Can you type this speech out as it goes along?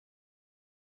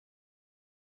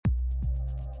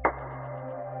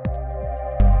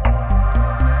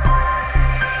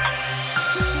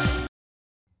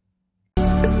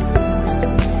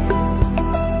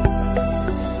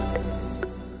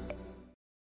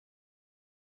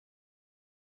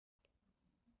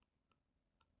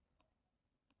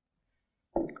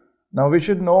Now we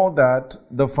should know that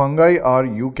the fungi are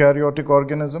eukaryotic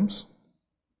organisms.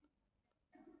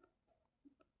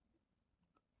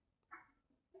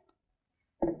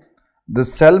 The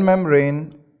cell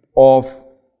membrane of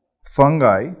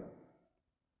fungi,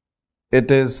 it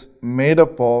is made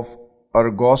up of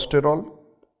ergosterol,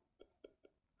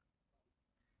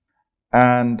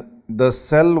 and the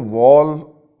cell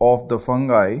wall of the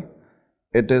fungi,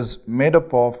 it is made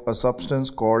up of a substance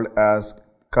called as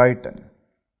chitin.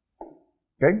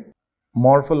 Okay,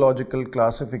 morphological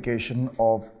classification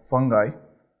of fungi.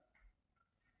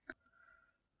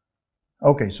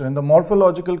 Okay, so in the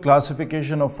morphological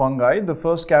classification of fungi, the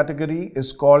first category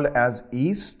is called as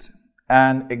yeast,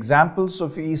 and examples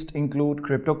of yeast include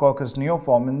Cryptococcus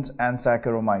neoformans and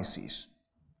Saccharomyces.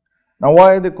 Now,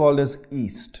 why are they called as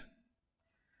yeast?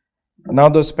 Now,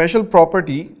 the special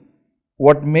property,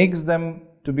 what makes them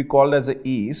to be called as a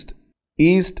yeast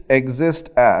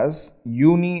exist as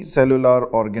unicellular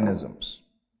organisms.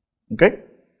 Okay.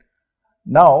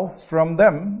 Now, from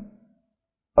them,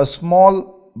 a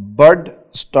small bud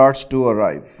starts to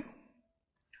arrive.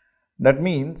 That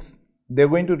means they're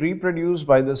going to reproduce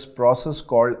by this process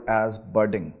called as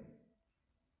budding.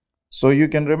 So you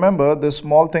can remember this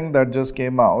small thing that just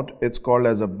came out, it's called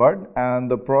as a bud,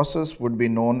 and the process would be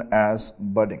known as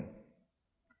budding.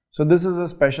 So this is a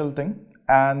special thing,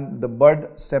 and the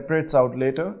bud separates out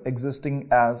later, existing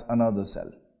as another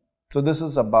cell. So this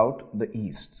is about the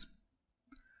yeasts.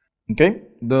 Okay,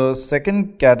 the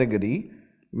second category,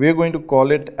 we're going to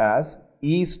call it as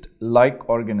yeast-like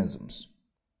organisms.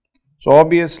 So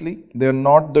obviously, they're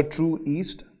not the true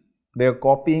yeast. They are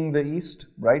copying the yeast,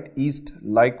 right?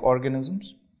 Yeast-like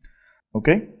organisms.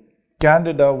 Okay.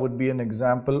 Candida would be an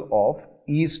example of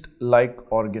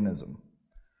yeast-like organism.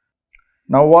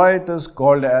 Now, why it is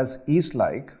called as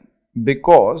yeast-like?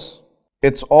 Because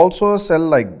it's also a cell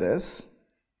like this.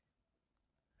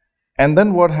 And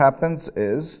then what happens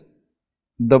is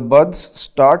the buds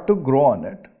start to grow on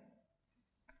it,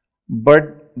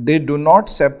 but they do not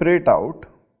separate out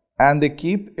and they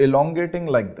keep elongating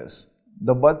like this.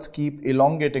 The buds keep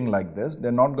elongating like this,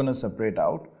 they're not going to separate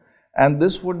out, and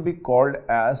this would be called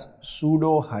as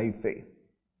pseudo-hyphae.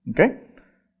 Okay,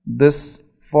 this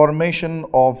formation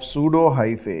of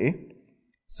pseudo-hyphae,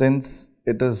 since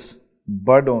it is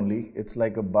bud only, it's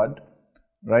like a bud,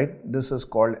 right? This is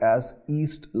called as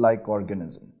yeast-like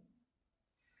organism.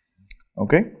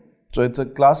 Okay, so it's a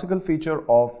classical feature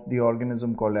of the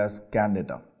organism called as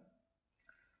Candida.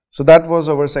 So that was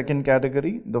our second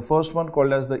category, the first one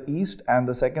called as the yeast and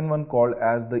the second one called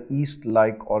as the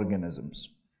yeast-like organisms.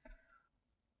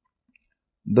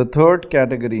 The third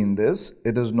category in this,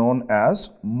 it is known as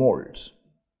molds.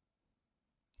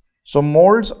 So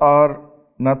molds are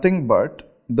nothing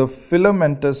but the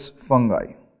filamentous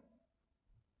fungi.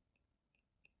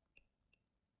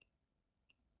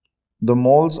 The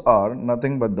molds are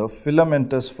nothing but the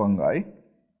filamentous fungi.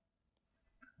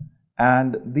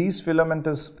 And these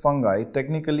filamentous fungi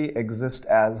technically exist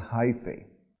as hyphae.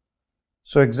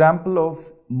 So example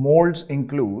of molds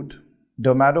include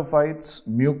dermatophytes,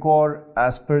 mucor,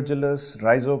 aspergillus,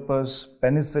 rhizopus,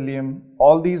 penicillium.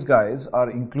 All these guys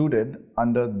are included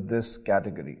under this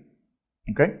category.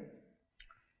 Okay.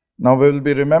 Now we will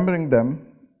be remembering them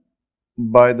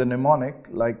by the mnemonic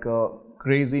like a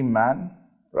crazy man,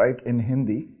 right, in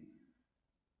Hindi.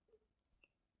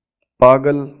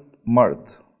 Pagal Mard.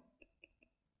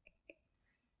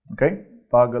 Okay,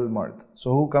 Pagal Mard.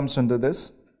 So who comes into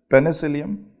this?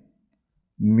 Penicillium,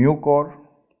 mucor,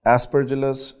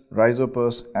 aspergillus,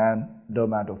 rhizopus and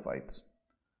dermatophytes.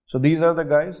 So these are the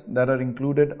guys that are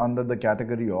included under the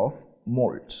category of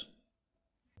molds.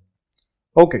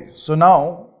 Okay, so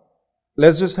now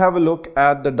let's just have a look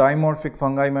at the dimorphic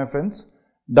fungi, my friends.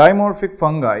 Dimorphic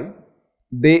fungi,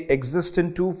 they exist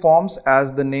in two forms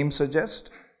as the name suggests,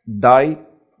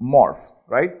 dimorph,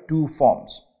 right? Two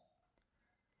forms.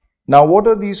 Now, what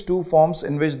are these two forms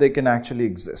in which they can actually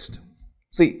exist?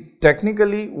 See,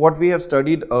 technically what we have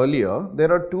studied earlier,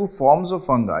 there are two forms of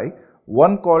fungi,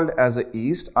 one called as a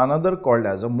yeast, another called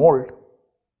as a mold.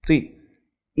 See,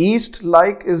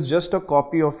 yeast-like is just a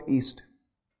copy of yeast,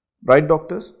 right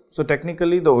doctors? So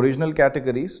technically the original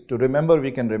categories, to remember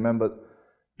we can remember,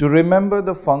 to remember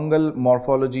the fungal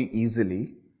morphology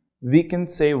easily, we can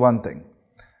say one thing.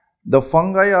 The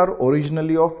fungi are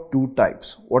originally of two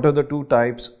types. What are the two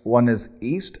types? One is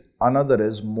yeast, another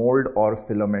is mold or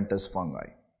filamentous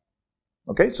fungi.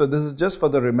 Okay, so this is just for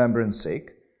the remembrance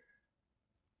sake.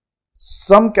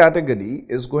 Some category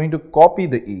is going to copy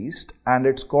the yeast and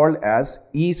it's called as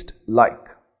yeast-like.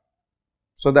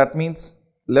 So that means,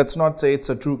 let's not say it's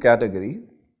a true category.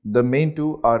 The main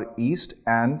two are yeast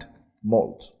and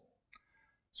molds.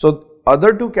 So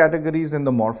other two categories in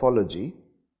the morphology,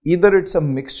 either it's a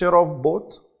mixture of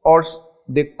both or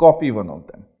they copy one of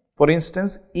them. For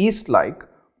instance, yeast-like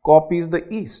copies the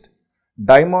yeast.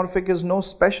 Dimorphic is no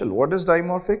special. What is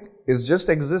dimorphic? It's just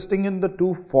existing in the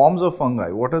two forms of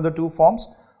fungi. What are the two forms?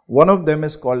 One of them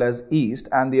is called as yeast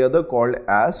and the other called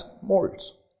as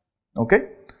molds. Okay.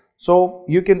 So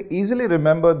you can easily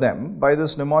remember them by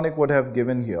this mnemonic what I have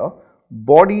given here.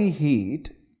 Body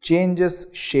heat changes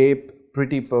shape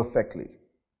pretty perfectly.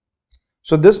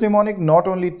 So this mnemonic not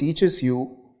only teaches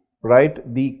you, right,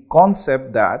 the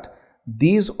concept that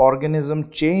these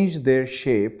organisms change their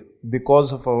shape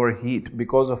because of our heat,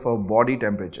 because of our body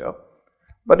temperature,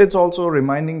 but it's also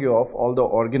reminding you of all the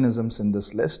organisms in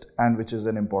this list, and which is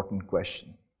an important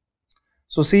question.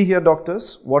 So see here,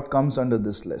 doctors, what comes under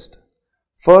this list.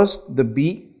 First, the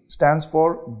B stands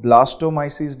for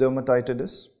Blastomyces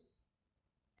dermatitidis.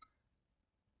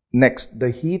 Next,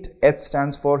 the heat H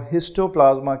stands for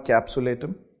Histoplasma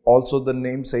capsulatum. Also the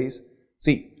name says,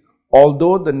 see,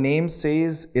 although the name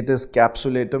says it is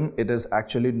capsulatum, it is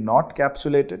actually not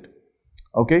capsulated.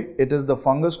 Okay, it is the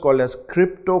fungus called as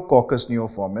Cryptococcus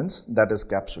neoformans that is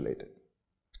capsulated.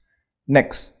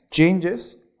 Next,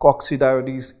 changes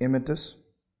Coccidioides immitis.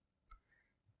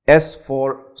 S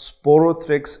for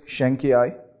Sporothrix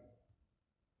schenkii.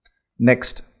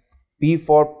 Next, P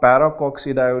for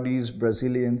Paracoccidioides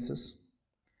brasiliensis.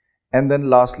 And then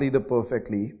lastly, the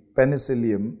perfectly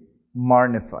Penicillium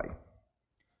marnifi.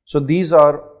 So these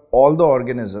are all the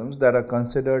organisms that are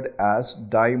considered as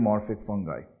dimorphic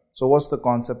fungi. So what's the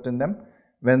concept in them?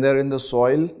 When they're in the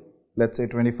soil, let's say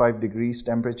 25 degrees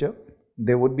temperature,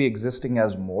 they would be existing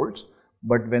as molds.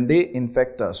 But when they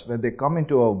infect us, when they come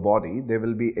into our body, they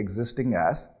will be existing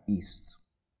as yeasts.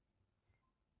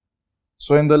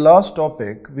 So in the last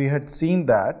topic, we had seen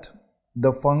that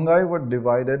the fungi were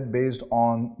divided based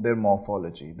on their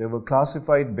morphology. They were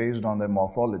classified based on their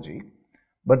morphology.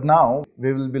 But now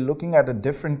we will be looking at a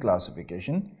different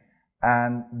classification.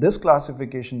 And this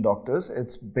classification, doctors,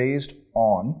 it's based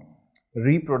on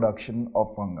reproduction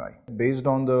of fungi. Based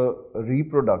on the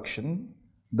reproduction,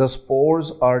 the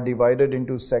spores are divided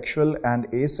into sexual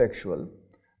and asexual.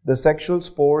 The sexual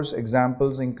spores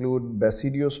examples include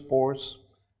basidiospores,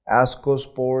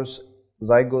 ascospores,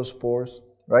 zygospores,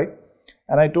 right?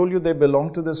 And I told you they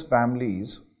belong to these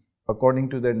families according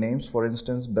to their names. For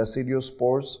instance,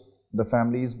 basidiospores, the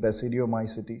family is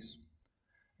Basidiomycetes,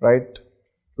 right?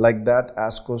 Like that,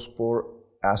 ascospore,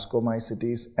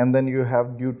 Ascomycetes, and then you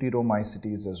have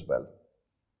Deuteromycetes as well.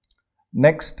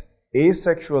 Next,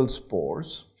 asexual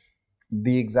spores.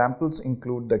 The examples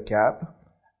include the cab,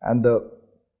 and the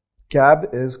cab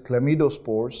is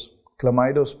chlamydospores,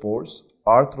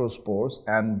 arthrospores,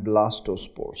 and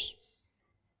blastospores.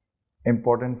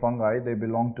 Important fungi, they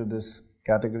belong to this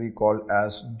category called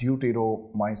as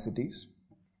Deuteromycetes.